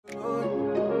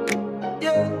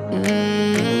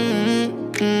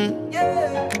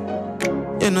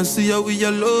wanna see how we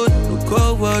alone. Look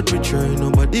how hard we try,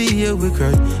 nobody here we cry.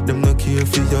 Them not care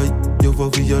for you for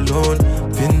we alone.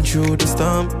 Been through the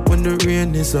storm when the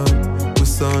rain is on. We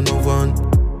saw no one.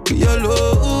 We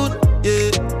alone,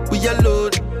 yeah. We alone,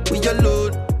 we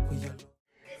alone.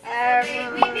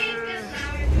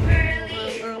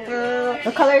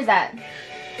 What color is that?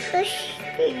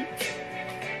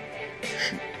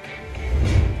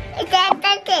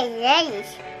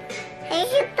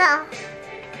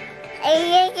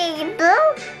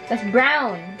 That's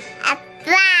brown.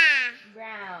 Brown.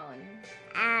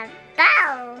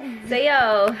 So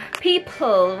yo,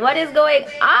 people, what is going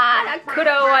on? I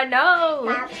couldn't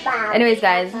know. Anyways,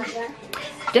 guys,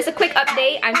 just a quick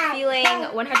update. I'm feeling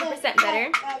 100% better.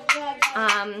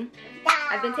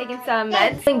 I've been taking some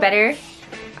meds, feeling better.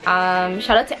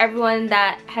 Shout out to everyone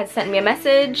that has sent me a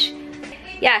message.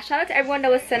 Yeah, shout out to everyone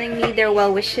that was sending me their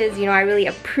well wishes. You know, I really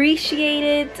appreciate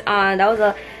it. I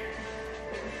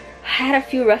had a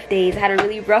few rough days. I had a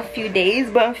really rough few days,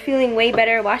 but I'm feeling way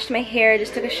better. Washed my hair,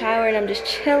 just took a shower, and I'm just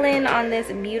chilling on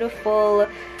this beautiful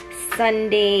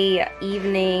Sunday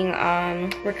evening.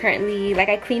 We're currently, like,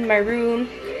 I cleaned my room,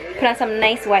 put on some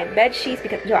nice white bed sheets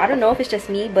because, yo, I don't know if it's just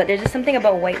me, but there's just something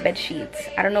about white bed sheets.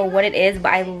 I don't know what it is,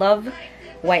 but I love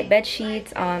white bed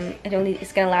sheets.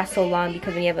 It's gonna last so long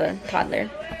because we have a toddler.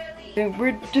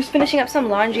 We're just finishing up some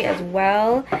laundry as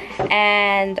well,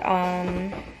 and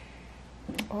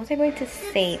what was I going to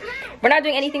say? We're not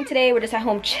doing anything today. We're just at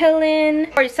home chilling.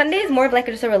 Or Sunday is more of like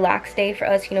just a relaxed day for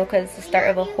us, you know, because it's the start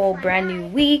of a whole brand new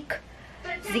week.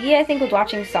 Ziggy, I think, was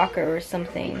watching soccer or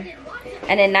something,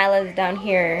 and then Nyla's down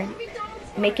here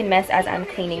making mess as I'm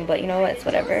cleaning, but you know what, it's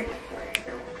whatever.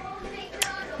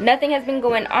 Nothing has been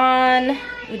going on.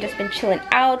 We've just been chilling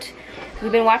out.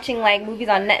 We've been watching like movies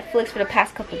on Netflix for the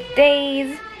past couple of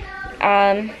days.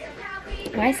 Why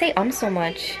I say so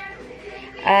much?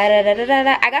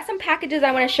 I got some packages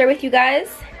I want to share with you guys,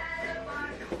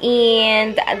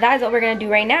 and that is what we're gonna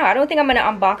do right now. I don't think I'm gonna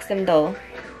unbox them though.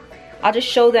 I'll just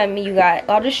show them you guys.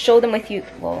 I'll just show them with you.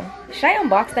 Well, should I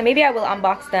unbox them? Maybe I will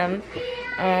unbox them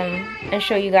and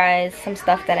show you guys some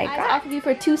stuff that I got. Off of you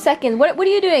for 2 seconds. What are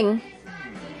you doing?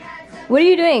 What are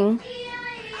you doing?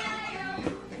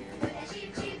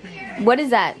 What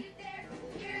is that?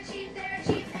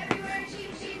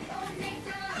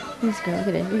 This girl, look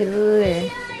at it, look at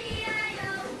it.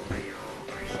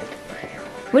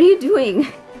 What are you doing?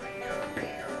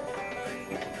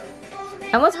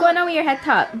 And what's going on with your head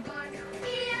top?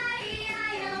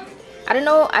 I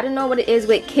don't know what it is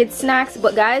with kids snacks,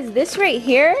 but guys, this right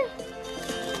here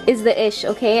is the ish,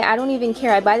 okay? I don't even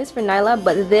care. I buy this for Nyla,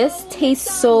 but this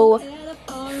tastes so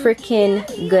freaking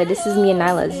good. This is me and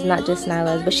Nyla's, not just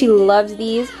Nyla's, but she loves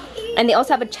these. And they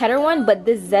also have a cheddar one, but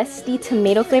this zesty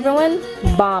tomato flavor one,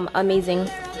 bomb, amazing,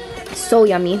 so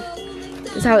yummy.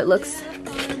 This is how it looks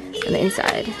on the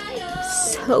inside,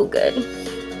 so good.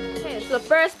 Okay, so the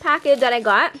first package that I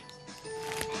got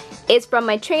is from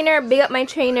my trainer. Big up my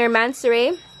trainer,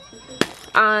 Mansoray.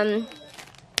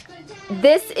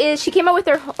 This is, she came out with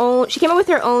her own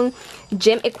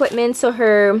gym equipment, so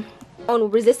her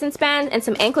own resistance band and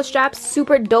some ankle straps.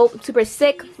 Super dope, super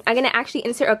sick. I'm gonna actually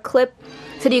insert a clip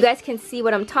so that you guys can see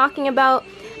what I'm talking about.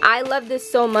 I love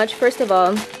this so much. First of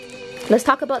all, let's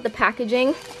talk about the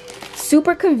packaging.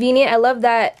 Super convenient. I love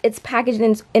that it's packaged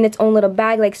in its own little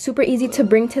bag, like super easy to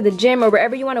bring to the gym or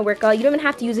wherever you want to work out. You don't even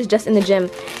have to use this just in the gym.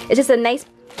 It's just a nice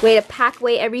way to pack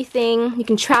away everything. You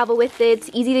can travel with it. It's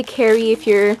easy to carry if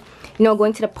you're, you know,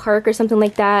 going to the park or something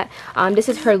like that. This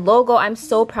is her logo. I'm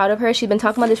so proud of her. She's been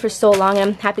talking about this for so long, and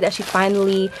I'm happy that she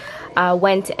finally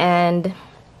went and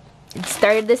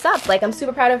started this up. Like, I'm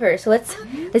super proud of her. So let's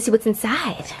see what's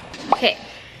inside. Okay,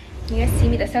 you guys see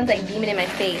me? That sounds like beaming in my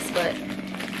face, but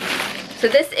so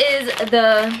this is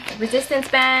the resistance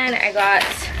band. I got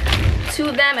 2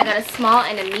 of them. I got a small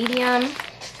and a medium.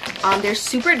 They're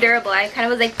super durable. I kind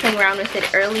of was like playing around with it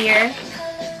earlier.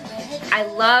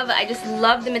 I just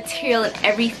love the material and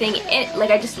everything.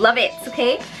 Like, I just love it,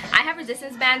 okay? I have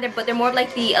resistance band, but they're more of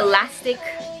like the elastic,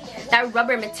 that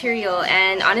rubber material.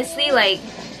 And honestly, like,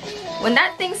 when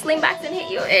that thing slingbacks and hit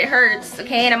you, it hurts,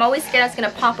 okay? And I'm always scared it's gonna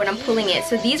pop when I'm pulling it.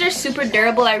 So these are super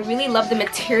durable. I really love the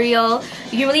material.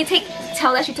 You can really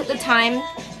tell that she took the time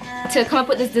to come up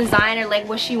with this design, or like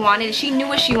what she wanted. She knew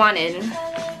what she wanted.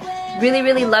 Really,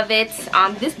 really love it.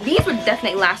 These would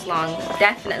definitely last long.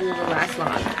 Definitely will last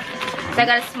long. So I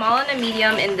got a small and a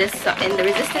medium in this in the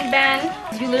resistance band.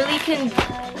 You literally can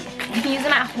use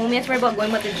them at home. You have to worry about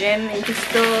going to the gym, and you can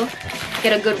still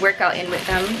get a good workout in with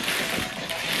them.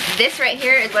 This right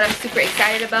here is what I'm super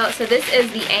excited about. So this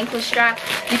is the ankle strap.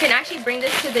 You can actually bring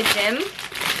this to the gym.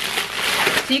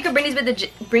 So you can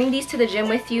bring these to the gym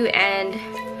with you and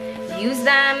use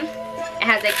them. It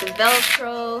has like the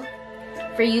Velcro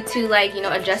for you to like, you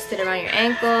know, adjust it around your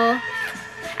ankle.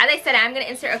 As I said, I'm gonna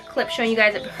insert a clip showing you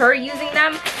guys of her using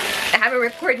them. I haven't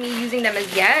recorded me using them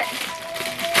as yet.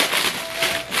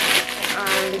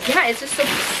 Yeah, it's just so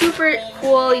super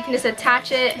cool. You can just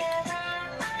attach it,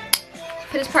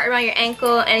 put this part around your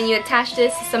ankle, and you attach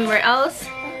this somewhere else.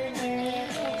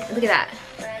 Look at that.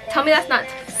 Tell me that's not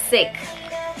sick.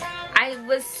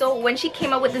 When she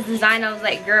came up with this design, I was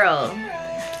like, girl,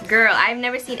 I've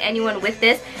never seen anyone with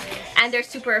this. And they're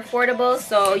super affordable,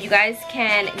 so you guys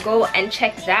can go and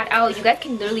check that out. You guys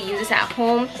can literally use this at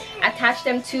home, attach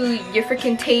them to your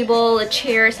freaking table, a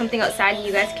chair, something outside, and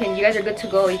you guys are good to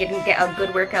go. You can get a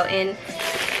good workout in.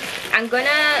 I'm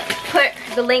gonna put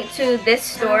the link to this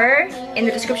store in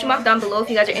the description box down below if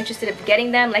you guys are interested in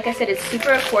getting them. Like I said, it's super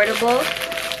affordable,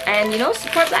 and you know,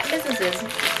 support black businesses.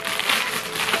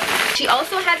 She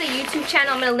also has a YouTube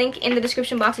channel. I'm gonna link in the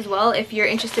description box as well if you're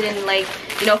interested in, like,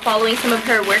 you know, following some of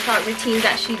her workout routines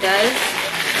that she does.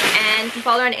 And if you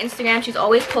follow her on Instagram, she's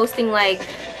always posting like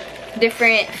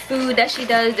different food that she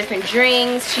does, different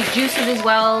drinks. She juices as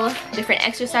well, different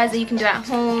exercises that you can do at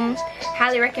home.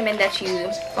 Highly recommend that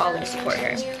you follow and support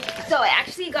her. So I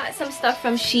actually got some stuff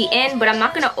from Shein, but I'm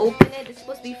not gonna open it. It's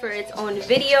supposed to be for its own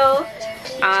video.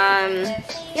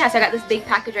 Yeah, so I got this big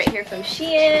package right here from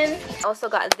Shein. I also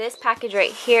got this package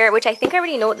right here, which I think I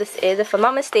already know what this is. If I'm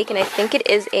not mistaken, I think it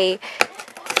is a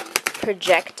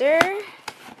projector,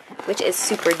 which is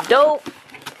super dope.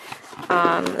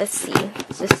 Let's see,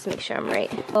 just to make sure I'm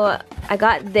right. So I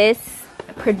got this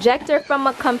projector from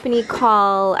a company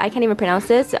called, I can't even pronounce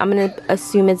this. I'm gonna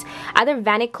assume it's either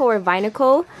Vanico or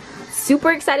Vinico.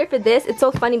 Super excited for this. It's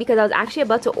so funny because I was actually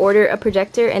about to order a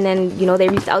projector, and then, you know, they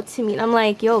reached out to me and I'm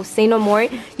like, yo, say no more.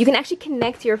 You can actually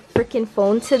connect your freaking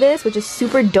phone to this, which is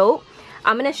super dope.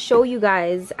 I'm gonna show you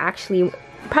guys actually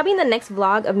probably in the next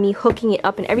vlog of me hooking it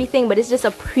up and everything, but it's just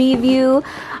a preview.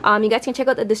 You guys can check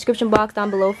out the description box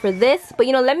down below for this. But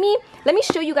you know, let me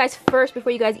show you guys first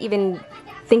before you guys even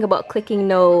think about clicking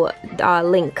no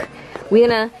link. We're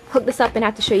gonna hook this up and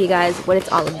have to show you guys what it's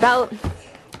all about.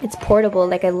 It's portable.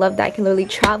 Like, I love that I can literally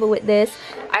travel with this.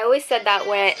 I always said that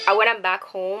when I'm back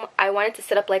home, I wanted to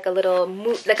set up like a little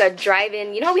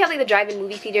drive-in. You know how we have like the drive-in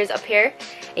movie theaters up here,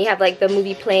 and you have like the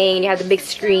movie playing, and you have the big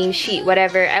screen sheet,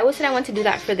 whatever. I always said I want to do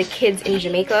that for the kids in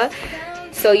Jamaica.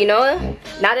 So, you know,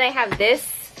 now that I have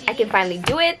this, I can finally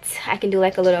do it. I can do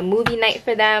like a little movie night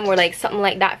for them, or like something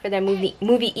like that for their movie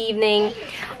evening.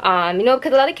 You know,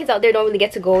 because a lot of kids out there don't really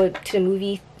get to go to the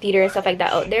movie theater and stuff like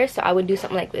that out there. So I would do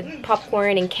something like with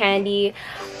popcorn and candy.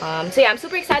 So yeah, I'm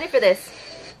super excited for this.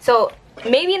 So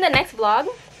maybe in the next vlog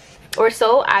or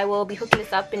so, I will be hooking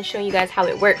this up and showing you guys how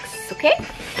it works. Okay?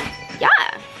 Yeah.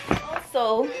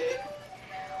 Also,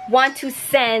 want to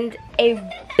send a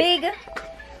big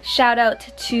shout out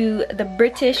to the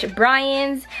British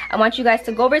Bryans. I want you guys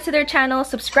to go over to their channel,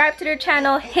 subscribe to their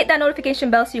channel, hit that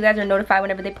notification bell so you guys are notified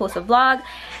whenever they post a vlog.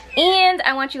 And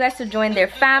I want you guys to join their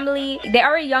family. They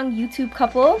are a young YouTube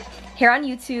couple here on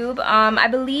YouTube. I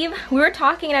believe we were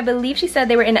talking, and I believe she said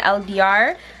they were in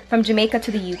LDR from Jamaica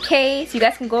to the UK. So you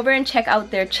guys can go over and check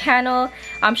out their channel.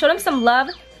 Show them some love.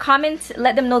 Comment,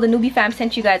 let them know the newbie fam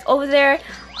sent you guys over there.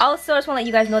 Also, I just want to let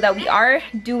you guys know that we are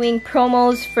doing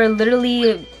promos for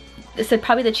literally, this is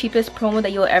probably the cheapest promo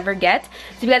that you'll ever get. So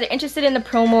if you guys are interested in the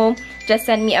promo, just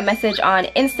send me a message on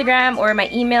Instagram or my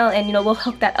email, and you know, we'll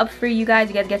hook that up for you guys.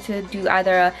 You guys get to do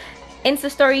either a Insta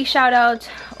story shout out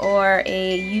or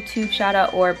a YouTube shout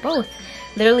out, or both.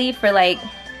 Literally for like,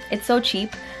 it's so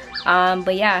cheap.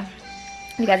 But yeah,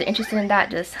 if you guys are interested in that,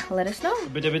 just let us know.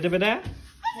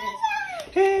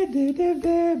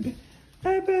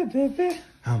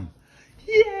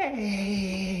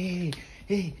 Yay!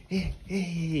 Hey, hey,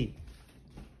 hey.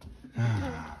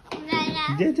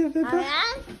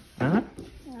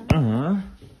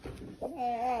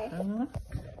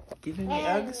 Giving me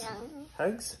hugs?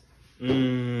 Hugs?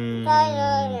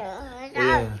 Yeah.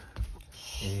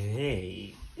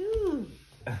 Hey.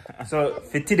 So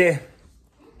for today,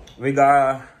 we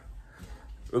got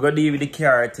deal with the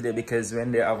car today, because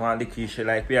when they have one the issue,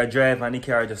 like we are driving and the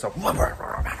car just up.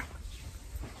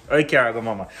 Oh, car go,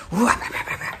 mama.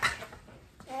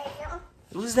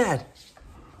 Who's that?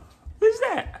 Who's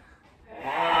that?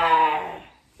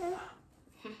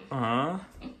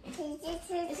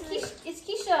 It's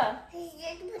Keisha.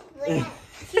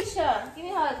 Keisha, give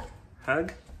me a hug.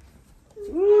 Hug?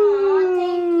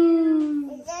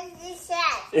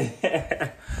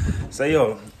 So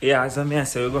yo, yeah, as I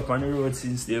say, we go up on the road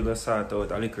since they go sort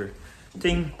out a liquor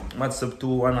thing. Match up 2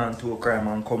 1 and 2 crime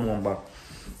and come on back.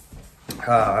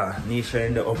 Nisha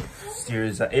in the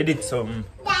upstairs. I edit some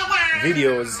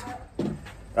videos.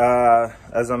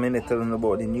 As I'm in telling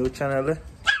about the new channel.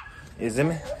 You see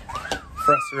me?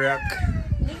 Frost Reaction.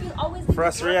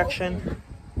 Frost Reaction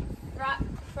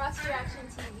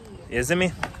TV. You see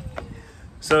me?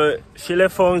 So she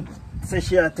left out, so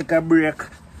she had to take a break.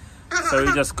 So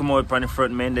we just come out on the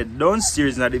front man. The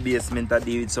downstairs in the basement I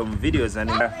do with some videos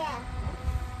and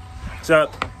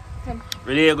so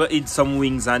we go eat some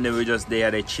wings and then we just there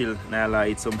they chill. Now I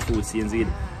eat some food scenes with. You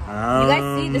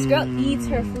guys see this girl eats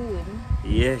her food.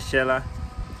 Yeah, Shella.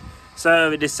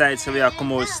 So we decide so we are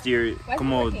come outside,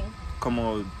 come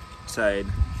outside,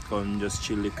 come just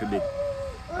chill a little bit.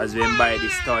 As we buy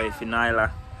this toy for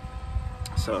Nyla.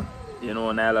 So you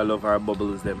know Nyla love her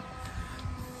bubbles them.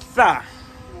 So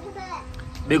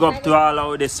big up to all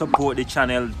how they support the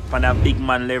channel for the big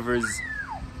man levels.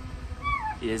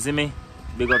 You see me?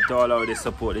 Big up to all how they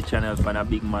support the channel for the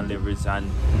big man levels and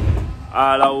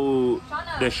all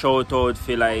how the shout out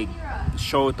feel like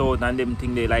shout out and them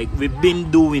thing they like we've been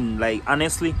doing like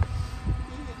honestly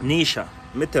Nisha,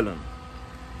 me tell them.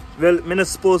 Well, me not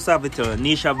supposed to have it tell her.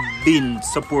 Nisha been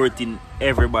supporting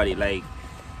everybody like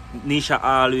Nisha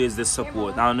always the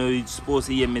support. I know you're supposed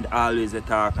to hear me always the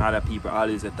talk and other people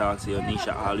always the talk so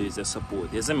Nisha always the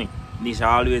support. You see me? Nisha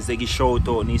always the shout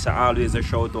out. Nisha always the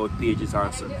shout out pages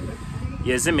also.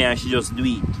 You see me? And she just do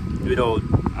it without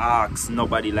ask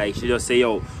nobody like she just say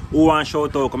yo who want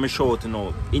shout out come shout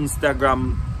now.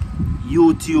 Instagram,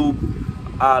 YouTube,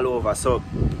 all over. So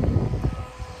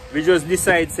we just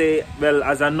decide say well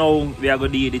as I know we are gonna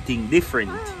do the thing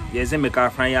different. You see me?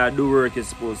 Because from here do work you're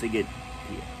supposed to get.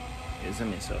 You see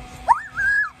me? So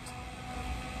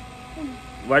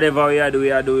whatever we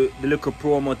do the little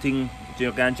promo thing.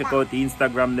 You can check out the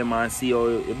Instagram them and see how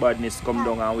the badness come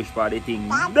down and which part of the thing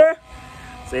there.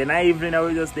 So in the evening I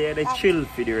will just there to chill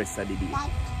for the rest of the day.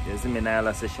 You see me?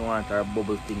 Nyla says she want her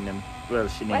bubble thing them. Well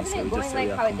she needs so we just say we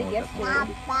have come out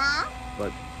yesterday.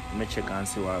 But let me check and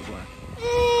see what's going.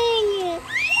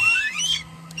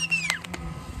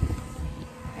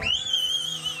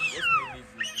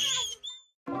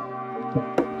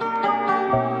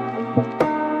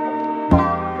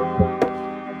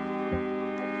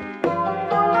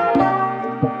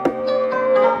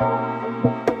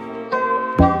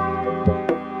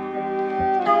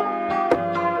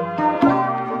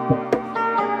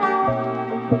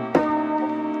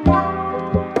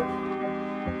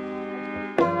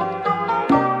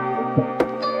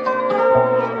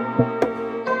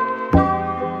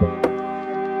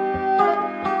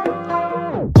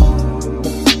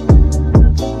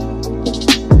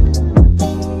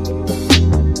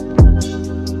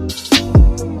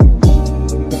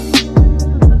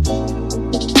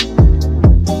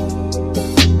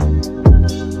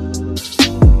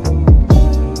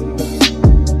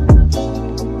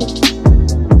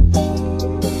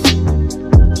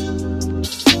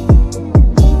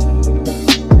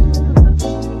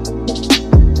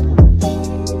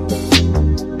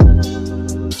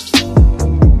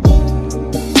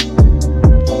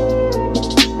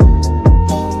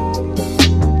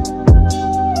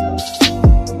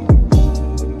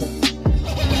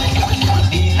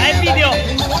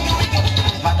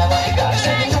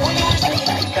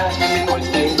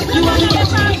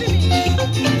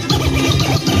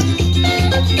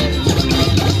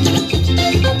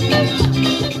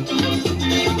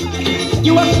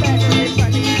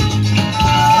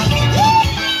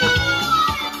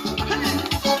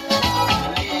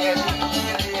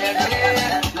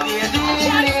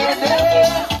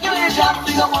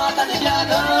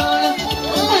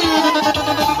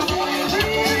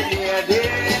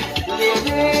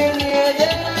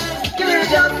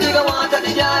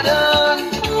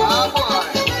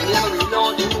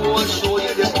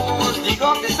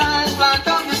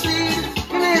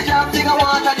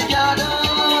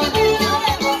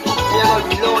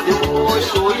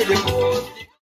 Show you the